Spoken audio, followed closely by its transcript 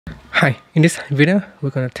Hi, in this video we're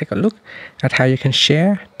going to take a look at how you can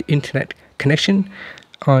share the internet connection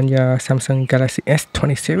on your Samsung Galaxy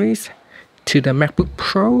S20 series to the Macbook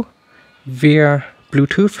Pro via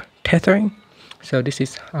Bluetooth tethering. So this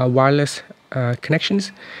is wireless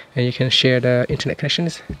connections, and you can share the internet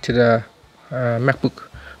connections to the MacBook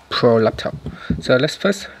Pro laptop. So let's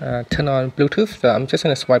first turn on Bluetooth. So I'm just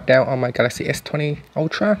going to swipe down on my Galaxy S20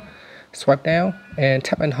 Ultra, swipe down and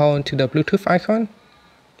tap and hold to the Bluetooth icon,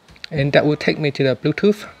 and that will take me to the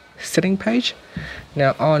Bluetooth setting page.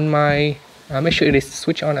 Now on my make sure it is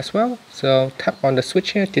switched on as well, so tap on the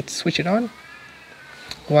switch here to switch it on.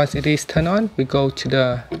 Once it is turned on, we go to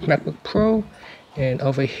the MacBook Pro, and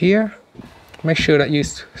over here make sure that you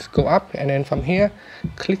go up, and then from here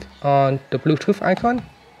click on the Bluetooth icon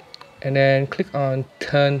and then click on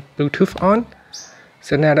turn Bluetooth on.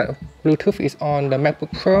 So now that Bluetooth is on the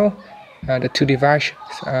MacBook Pro, the two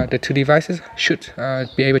devices should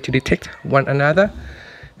be able to detect one another.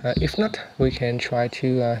 If not, we can try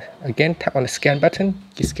to again tap on the scan button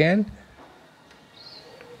to scan,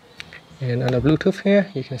 and on the Bluetooth here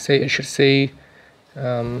you can see it should say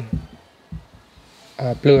the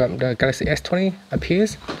Galaxy S20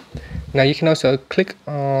 appears. Now you can also click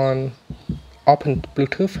on open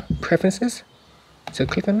Bluetooth preferences, so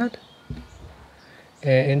click on that,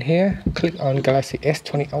 and in here click on Galaxy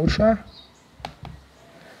S20 Ultra,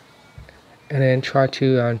 and then try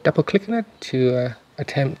to double click on it to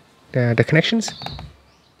attempt the connections.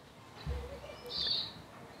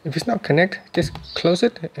 If it's not connected, just close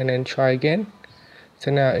it and then try again.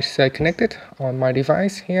 So now it's connected on my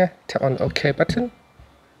device here. Tap on the OK button,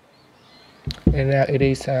 and now it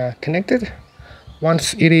is connected.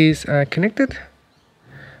 Once it is connected,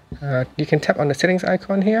 you can tap on the settings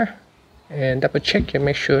icon here and double check and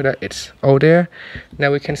make sure that it's all there.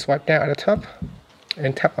 Now we can swipe down at the top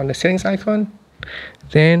and tap on the settings icon,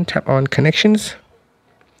 then tap on connections,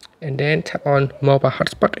 and then tap on mobile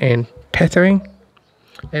hotspot and tethering,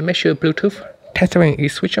 and make sure Bluetooth tethering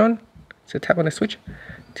is switched on. So tap on the switch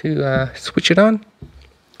to switch it on,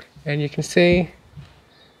 and you can see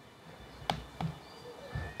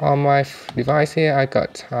on my device here I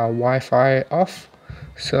got Wi-Fi off.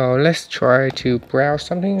 So let's try to browse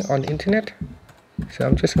something on the internet. So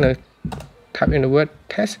I'm just going to type in the word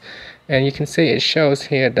test, and you can see it shows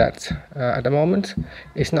here that at the moment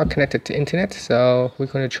it's not connected to internet. So we're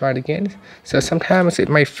going to try it again. So sometimes it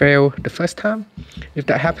might fail the first time. If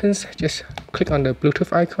that happens, just click on the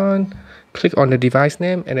Bluetooth icon, click on the device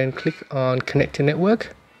name, and then click on connect to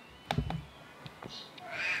network.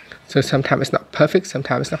 So sometimes it's not perfect,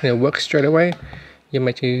 sometimes it's not going to work straight away. You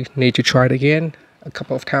might need to try it again a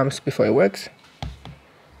couple of times before it works.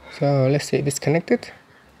 So let's see if it's connected.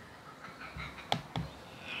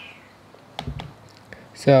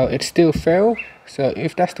 So it still failed. So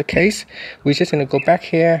if that's the case, we're just going to go back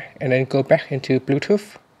here and then go back into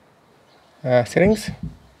Bluetooth settings,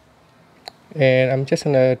 and I'm just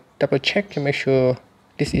going to double check and make sure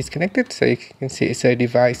this is connected. So you can see it's a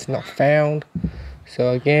device not found.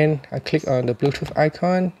 So again, I click on the Bluetooth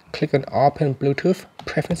icon, click on open Bluetooth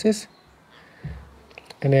preferences,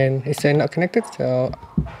 and then it's saying not connected. So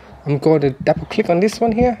I'm going to double click on this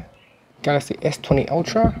one here, Galaxy S20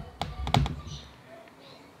 Ultra,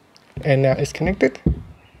 and now it's connected.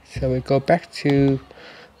 So we go back to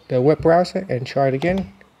the web browser and try it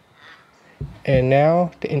again, and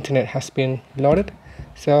now the internet has been loaded.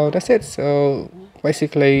 So that's it. So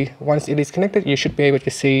basically, once it is connected, you should be able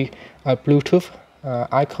to see a Bluetooth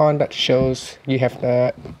icon that shows you have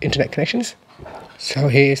the internet connections. So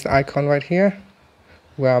here is the icon right here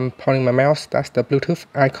where I'm pointing my mouse. That's the Bluetooth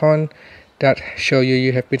icon that show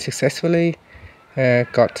you have been successfully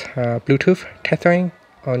got Bluetooth tethering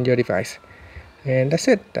on your device. And that's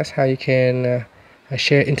it. That's how you can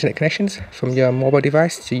share internet connections from your mobile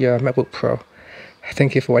device to your MacBook Pro.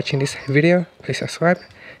 Thank you for watching this video. Please subscribe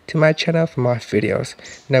to my channel for more videos.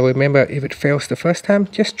 Now remember, if it fails the first time,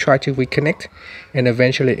 just try to reconnect and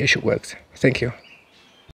eventually it should work. Thank you.